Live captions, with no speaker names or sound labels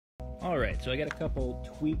Alright, so I got a couple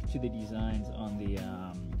tweaks to the designs on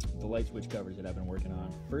the light switch covers that I've been working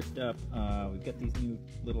on. First up, we've got these new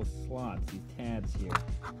little slots, these tabs here,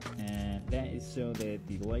 and that is so that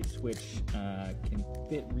the light switch can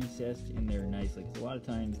fit recessed in there nicely, because a lot of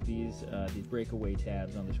times these breakaway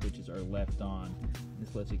tabs on the switches are left on.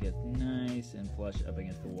 This lets it get nice and flush up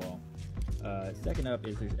against the wall. Second up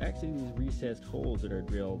is there's actually these recessed holes that are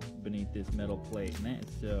drilled beneath this metal plate, and that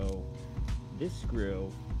is so this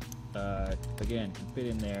screw again can fit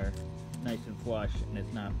in there nice and flush, and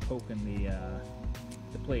it's not poking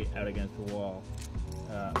the plate out against the wall.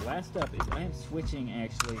 Last up is I am switching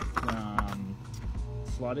actually from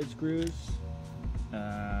slotted screws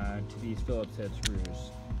to these Phillips head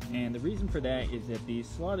screws, and the reason for that is that these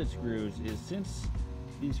slotted screws is since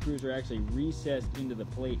these screws are actually recessed into the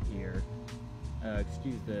plate here.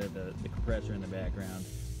 Excuse the compressor in the background.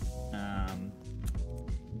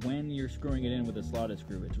 When you're screwing it in with a slotted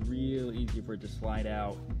screw, it's real easy for it to slide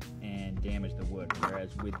out and damage the wood.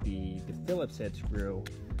 Whereas with the Phillips head screw,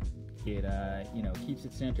 it keeps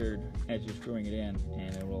it centered as you're screwing it in,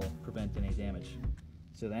 and it will prevent any damage.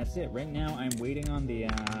 So that's it. Right now, I'm waiting on the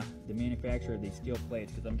manufacturer of these steel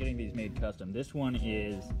plates because I'm getting these made custom. This one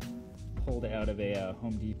is pulled out of a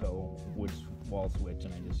Home Depot wood wall switch,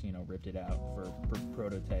 and I just ripped it out for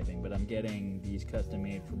prototyping. But I'm getting these custom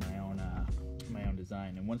made for my own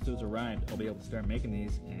design, and once those arrive, I'll be able to start making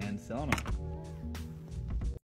these and selling them.